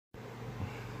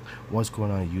What's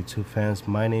going on, YouTube fans?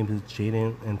 My name is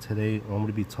Jaden, and today I'm going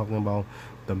to be talking about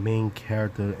the main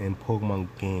character in Pokemon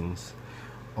games.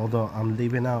 Although I'm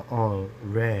leaving out on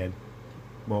Red,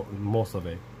 well, most of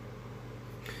it.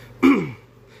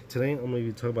 Today I'm going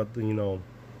to be talking about the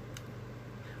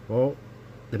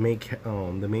main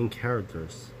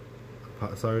characters.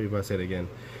 Sorry if I say it again.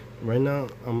 Right now,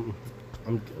 I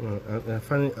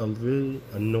find it really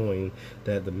annoying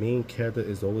that the main character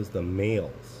is always the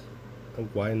males.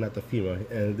 Why not the female?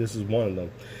 And this is one of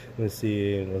them. Let's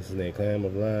see, what's his name? Clan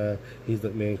of Blah. He's the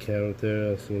main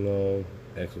character. So,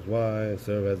 X was Y,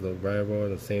 serve as the rival,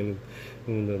 the same,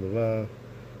 blah blah blah.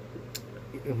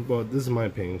 But this is my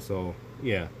opinion. So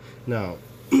yeah. Now,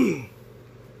 you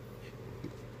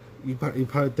probably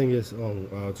think it's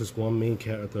just one main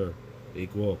character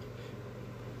equal,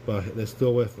 but let's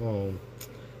go with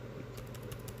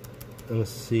let's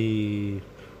see.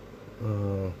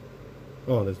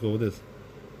 Let's go with this.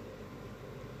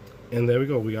 And there we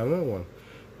go. We got another one.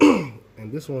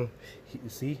 And this one, you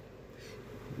see,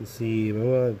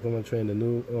 I'm gonna train the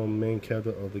new main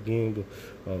character of the game,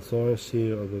 Sword and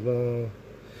Shield,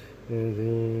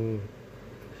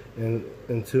 and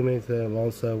two main characters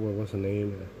alongside with what's her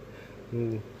name.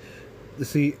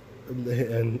 See,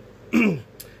 and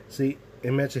see,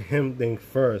 imagine him being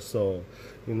first. So,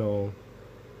 yeah,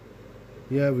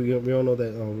 we all know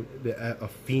that they add a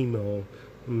female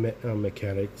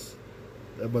mechanics,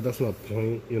 but that's not the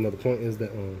point. The point is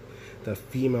that the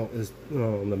female is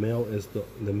the male is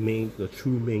the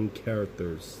true main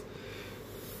characters.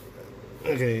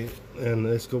 Okay, and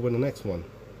let's go with the next one.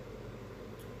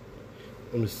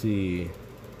 Let me see.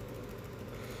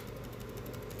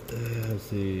 Let's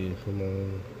see. Come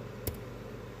on.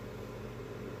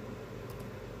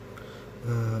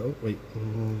 Oh wait.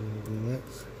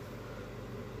 Next.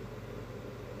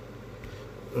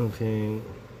 Okay.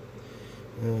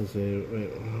 Let's see.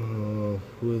 Wait.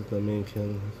 Who is the main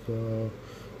character?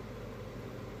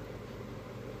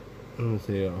 Let me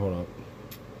see. Hold up.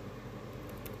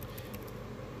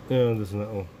 Yeah, this is not.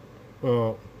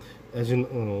 Well, as you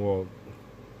know, well.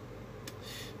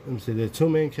 Let me see. There are two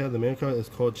main characters. The main character is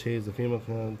called Chase. The female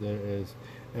character there is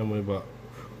Emily. But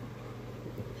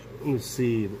let me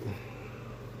see.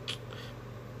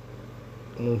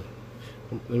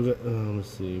 Let's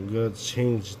see. We gotta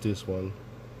change this one.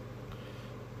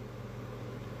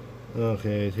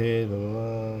 Okay, hey, blah,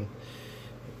 blah,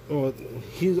 blah. Oh,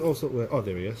 he's also. Oh,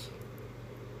 there he is.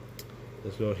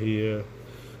 Let's go here.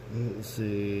 Let's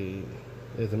see.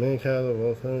 There's the main character.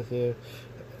 Well, here.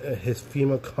 His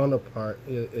female counterpart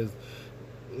is.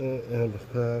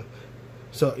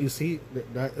 So you see,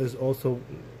 that is also.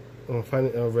 I find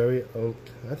it very.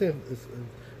 I think it's.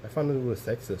 I found it really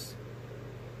sexist.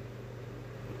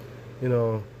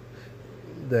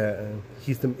 That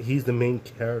he's the main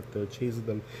character. Chase is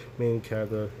the main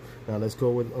character. Now let's go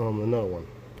with another one.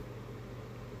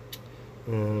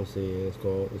 And let's see. Let's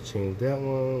go. Let's change that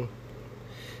one.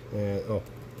 And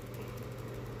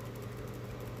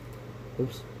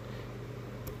oops.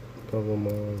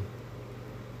 Pokemon.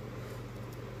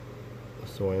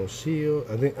 Sword and Shield.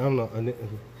 I don't know.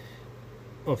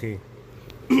 Okay.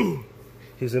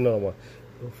 Here's another one.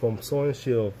 From Sword and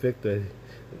Shield, Victor.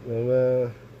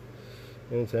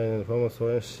 Maintaining the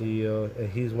Sword and Shield, and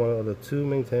he's one of the two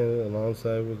maintainers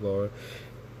alongside with Laura.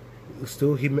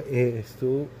 Still, it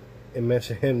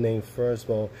mentioned his name first,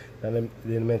 but I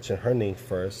didn't mention her name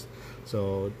first.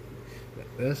 So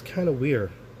that's kind of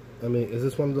weird. I mean, is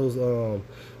this one of those?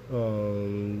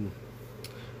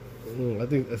 I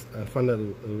think I find that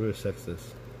a little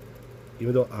sexist.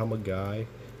 Even though I'm a guy,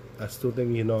 I still think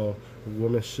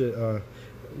women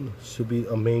should be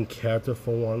a main character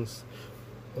for once.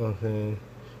 Okay,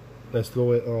 let's go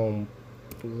with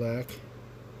black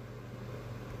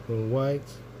and white.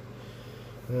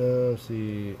 Let's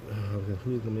see. Okay,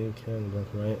 who's the main character? Black,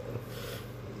 right?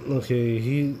 Okay, I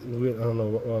don't know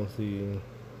what. Let's see.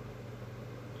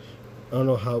 I don't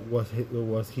know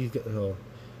what he's got.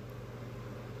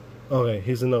 Okay,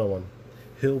 here's another one.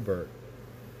 Hilbert,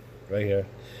 right here.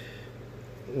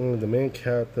 The main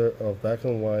character of Black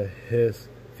and White, his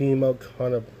female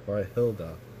counterpart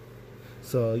Hilda.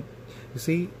 So you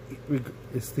see,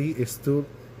 it's still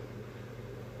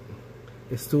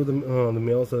the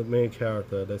male's the main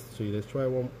character. Let's see. Let's try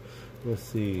one. Let's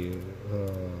see.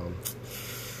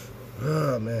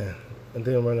 Oh man, I think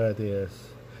I'm running out of ideas.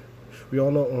 We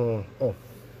all know.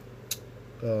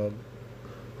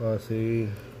 Let's see.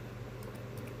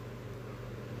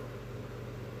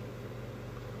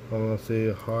 I'm gonna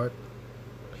say heart.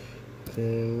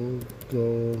 Then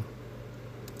go.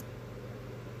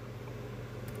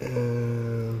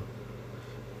 And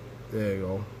there you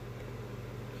go.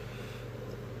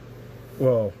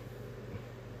 well,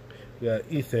 yeah,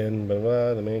 Ethan, blah,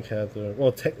 blah, the main character.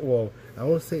 Well, I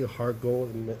want to say Heart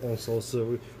Gold and Soul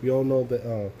Silver. We all know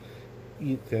that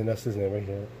Ethan, that's his name right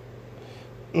here.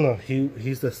 No,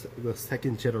 he's the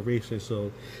second generation.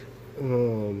 So,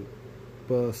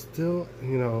 but still,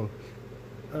 you know,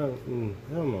 I don't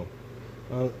know.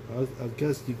 I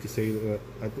guess you could say that.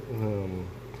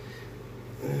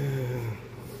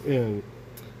 And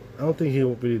I don't think he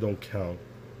really don't count.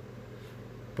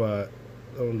 But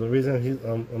the reason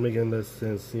I'm making this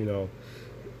since, you know,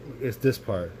 it's this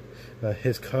part.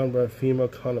 His female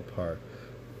counterpart.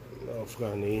 I forgot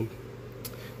her name.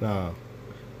 Nah.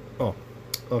 Oh,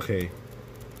 okay.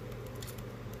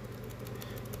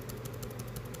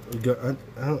 I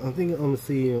think I'm gonna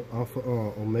see Alpha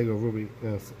Omega Ruby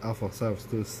Alpha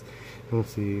Substance.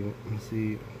 Let me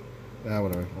see.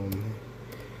 Whatever.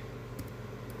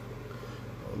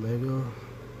 Omega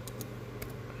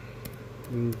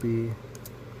Ruby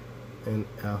and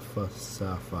Alpha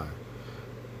Sapphire.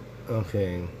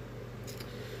 Okay.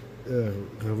 We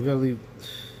gotta leave.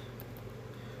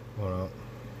 Hold on.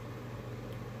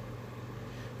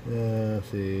 Let's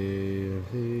see.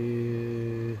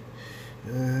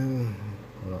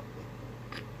 Hold on.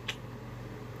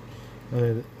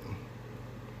 Let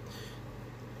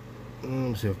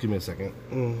me see. Give me a second.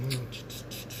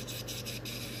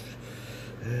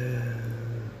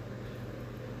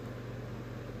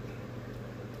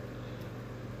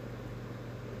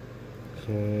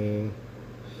 Okay.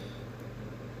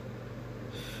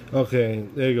 Okay,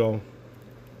 there you go.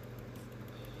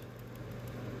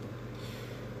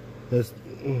 Let's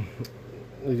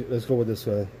go with this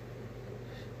one.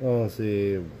 Oh, let's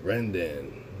see,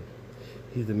 Brendan.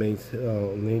 He's the main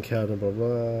character, blah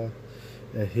blah,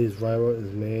 and his rival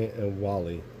is May and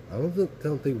Wally. I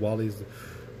don't think Wally's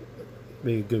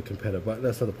being a good competitor, but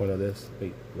that's not the point of this.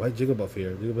 Wait, why Jigglypuff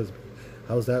here? Jigglypuff,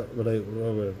 how's that related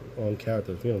on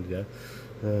characters? We don't do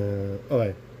that.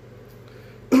 Okay.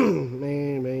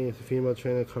 May is a female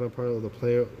trainer counterpart of the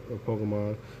player of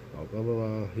Pokemon. Blah blah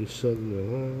blah. He should.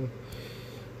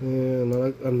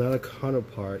 Not a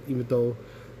counterpart, even though,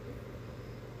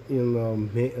 you know,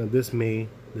 the May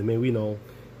we know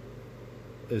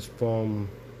is from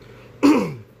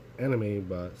anime,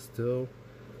 but still,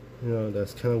 you know,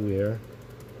 that's kind of weird.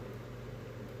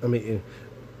 I mean,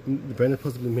 Brandon's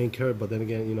supposed to be the main character, but then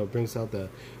again, you know, brings out that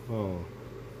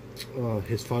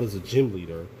his father's a gym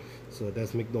leader, so it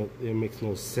makes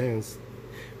no sense,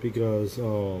 because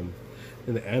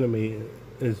in the anime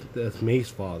that's May's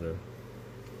father.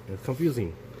 It's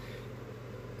confusing.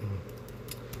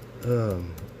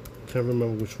 Can't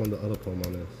remember which one the other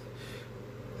Pokemon is.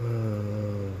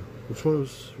 Which one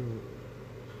was?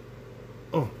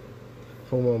 Oh,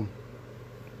 hold on.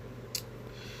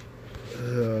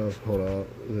 The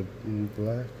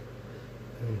black.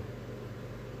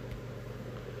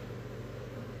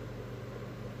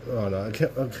 Oh no, I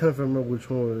can't remember which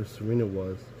one Serena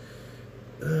was.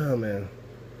 Oh man.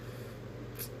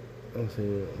 Let's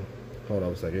see. Hold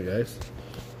on a second, guys.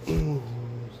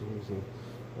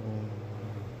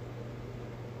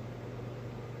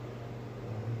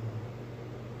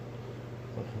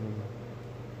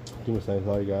 Give me a second,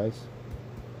 sorry guys.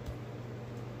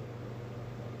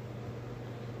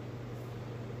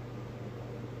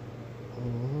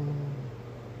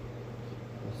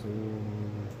 Let's see.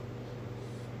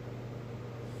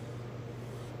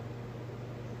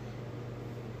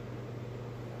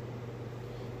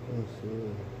 Let's see.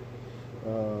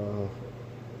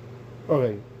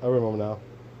 Okay, I remember now.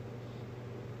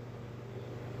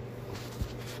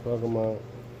 Pokemon.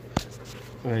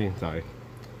 Okay, sorry.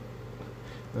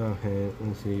 Okay,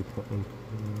 let's see.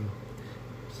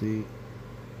 See,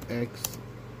 X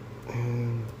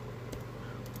and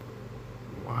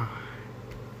Y.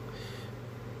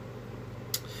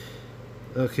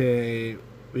 Okay,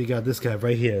 we got this guy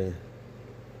right here.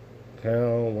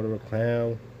 Clown, whatever,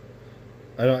 clown.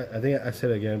 I think I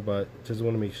said it again, but just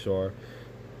want to make sure.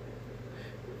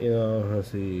 You know,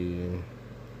 let's see.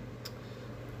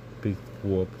 Big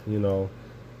whoop, you know.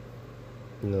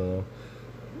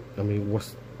 I mean,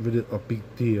 what's really a big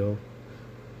deal?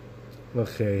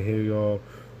 Okay, here we go.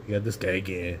 We got this guy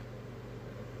again.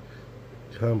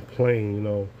 I'm playing, you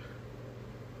know.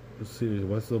 Let's see,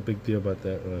 what's the big deal about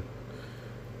that?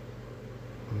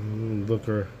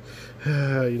 Looker.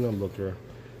 You know, Looker.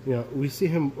 You know, we see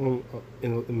him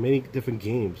in many different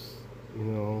games. You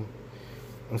know,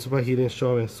 I'm surprised he didn't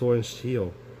show up in Sword and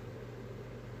Shield.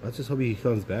 I just hope he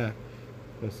comes back.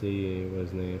 Let's see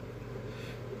what's his name.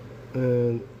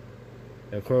 And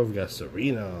of course we got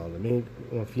Serena, the main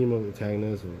female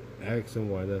antagonist, with X and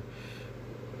Y.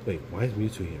 Wait, why is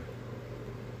Mewtwo here?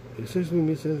 Seriously,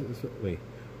 Mewtwo. Wait,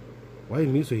 why is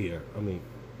Mewtwo here? I mean,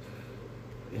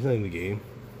 he's not in the game.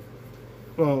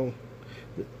 Well,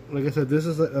 like I said, this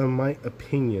is my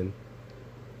opinion,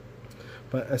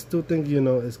 but I still think, you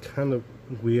know, it's kind of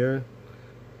weird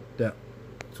that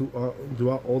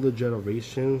throughout all the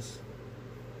generations,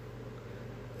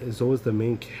 it's always the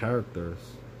main characters.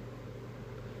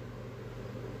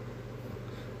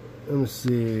 Let me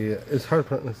see. It's hard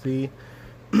to see.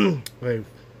 Like,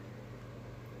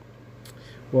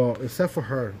 well, except for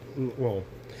her. Well,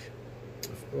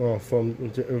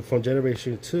 from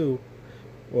Generation 2,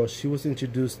 well, she was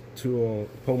introduced to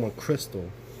Pokemon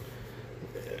Crystal.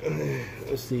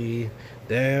 Let's see.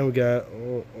 Then we got,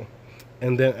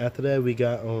 and then after that we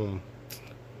got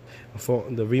for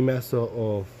the remaster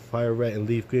of Fire Red and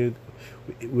Leaf Green.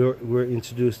 We're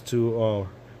introduced to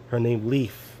her name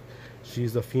Leaf.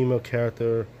 She's a female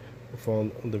character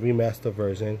from the remaster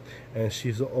version, and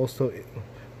she was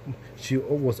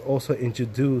also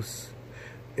introduced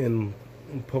in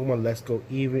Pokemon Let's Go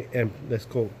Eevee and Let's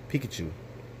Go Pikachu.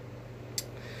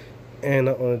 And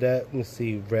not only that, let's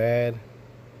see, Red,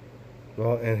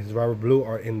 well, and his rival Blue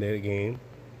are in the game.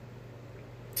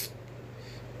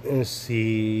 Let's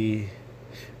see,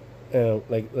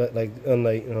 unlike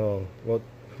well,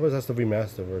 first that's the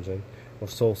remaster version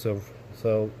of Soul Silver,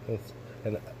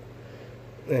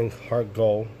 and Heart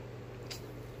Gold.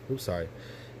 Oops, sorry.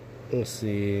 Let's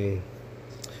see,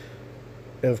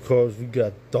 and of course we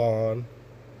got Dawn.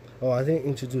 Oh, I didn't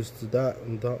introduce to that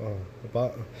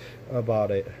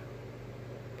about it,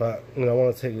 but you know, I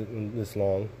want to take it this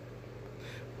long.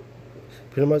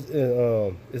 Pretty much,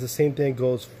 it's the same thing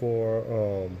goes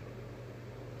for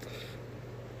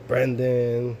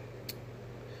Brendan,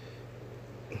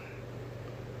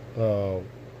 Kel,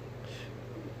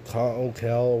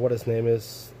 what his name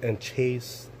is, and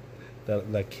Chase,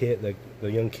 the kid,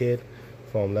 the young kid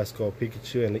from Let's Go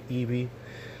Pikachu, and the Eevee.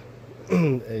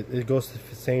 It goes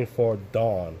the same for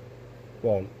Dawn.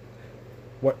 Well,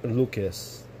 what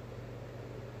Lucas.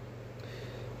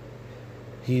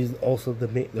 He's also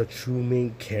the true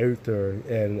main character,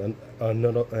 and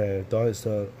another Dawn is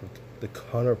the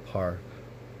counterpart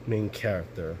main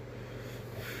character.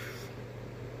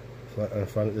 So I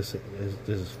find this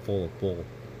is full of bull.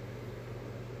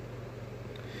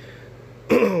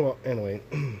 Well, anyway,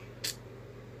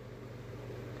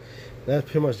 that's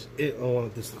pretty much it I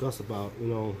want to discuss about, you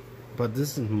know. But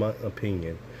this is my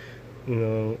opinion. You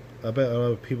know, I bet a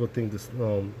lot of people think this.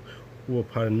 Will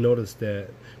probably notice that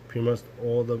pretty much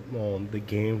all the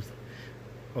games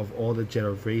of all the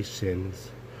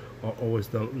generations are always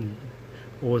the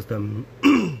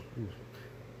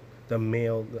the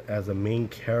male as a main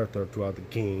character throughout the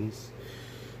games,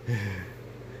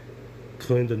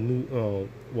 including the new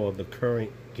well, the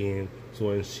current game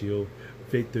Sword and Shield.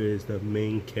 Victor is the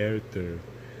main character.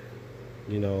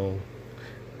 You know,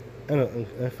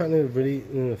 I find it really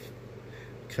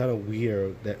kind of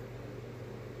weird that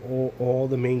all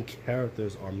the main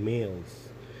characters are males.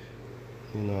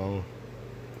 You know,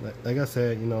 like I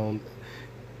said, you know,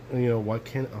 why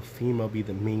can't a female be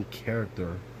the main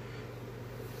character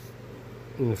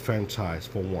in the franchise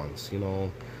for once? You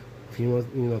know, females,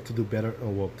 you know, to do better, or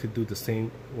well, to do the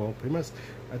same. Well, pretty much,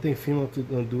 I think female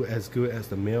could do as good as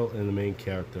the male and the main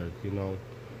character. You know,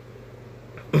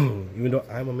 even though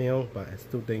I'm a male, but I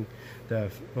still think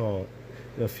that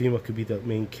the female could be the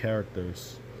main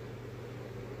characters.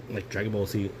 Like Dragon Ball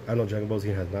Z. I know Dragon Ball Z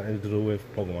has nothing to do with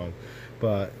Pokemon,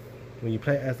 but when you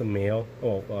play as a male,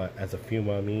 or as a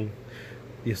female, I mean,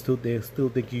 they still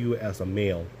think you as a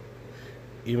male.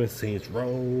 Even Saints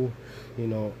Row, you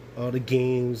know, other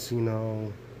games, you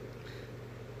know.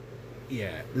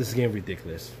 Yeah, this is getting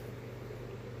ridiculous.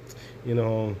 You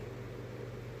know,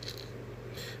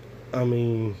 I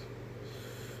mean,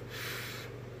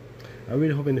 I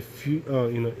really hope in the future,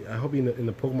 you know, I hope in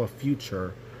the Pokemon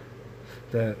future,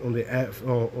 that on the app,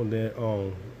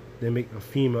 they make a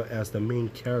female as the main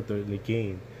character in the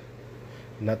game,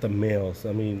 not the males.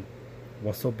 I mean,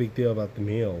 what's so big deal about the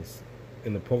males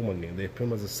in the Pokemon game? They're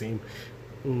pretty much the same,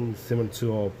 similar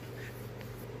to.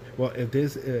 Well, if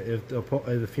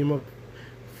the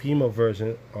female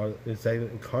version are exactly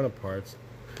counterparts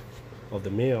of the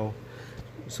male,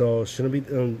 so shouldn't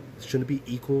it be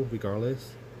equal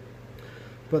regardless?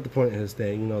 But the point is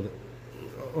that, you know,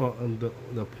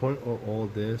 the point of all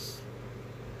this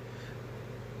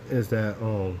is that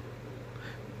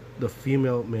the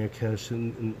female main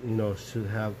character should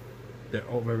have their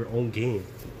very own game.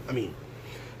 I mean,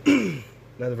 not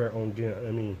their very own game.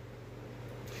 I mean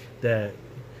that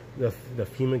the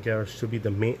female character should be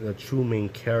the true main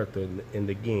character in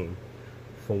the game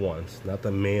for once, not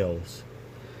the males.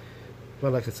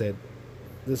 But like I said,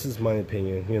 this is my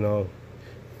opinion. You know,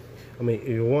 I mean, if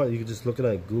you want, you can just look it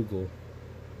at Google.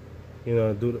 You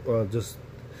know, just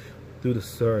do the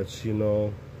search. You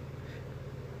know,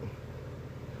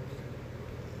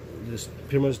 just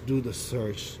pretty much do the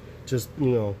search. Just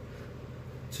but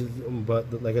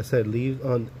like I said, leave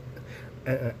on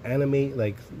anime,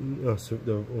 like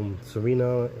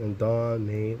Serena and Dawn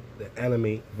made the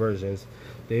anime versions.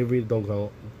 They really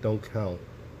don't count.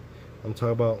 I'm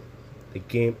talking about the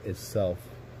game itself.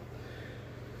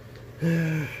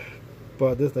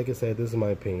 But this, like I said, this is my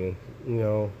opinion. You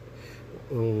know,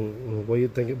 what do you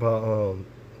think about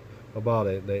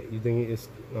it? That you think it's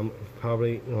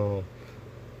probably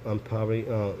it's probably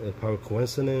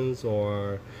coincidence,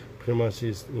 or pretty much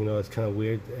is, it's kind of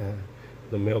weird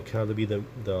the male character be the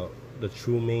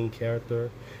true main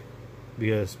character,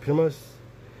 because pretty much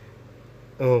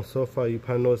so far you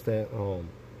probably noticed that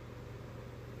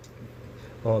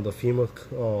the female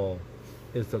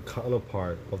is the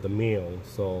counterpart of the male.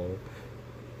 So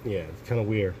yeah, it's kind of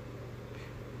weird.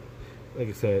 Like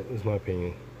I said, it's my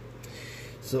opinion.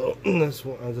 So that's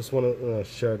what I just want to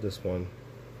share this one.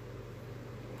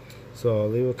 So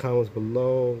leave a comments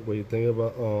below what you think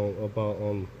about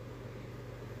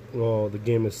the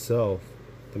game itself,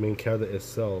 the main character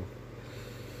itself.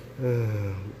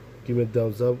 Give me a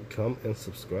thumbs up, comment, and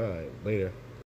subscribe. Later.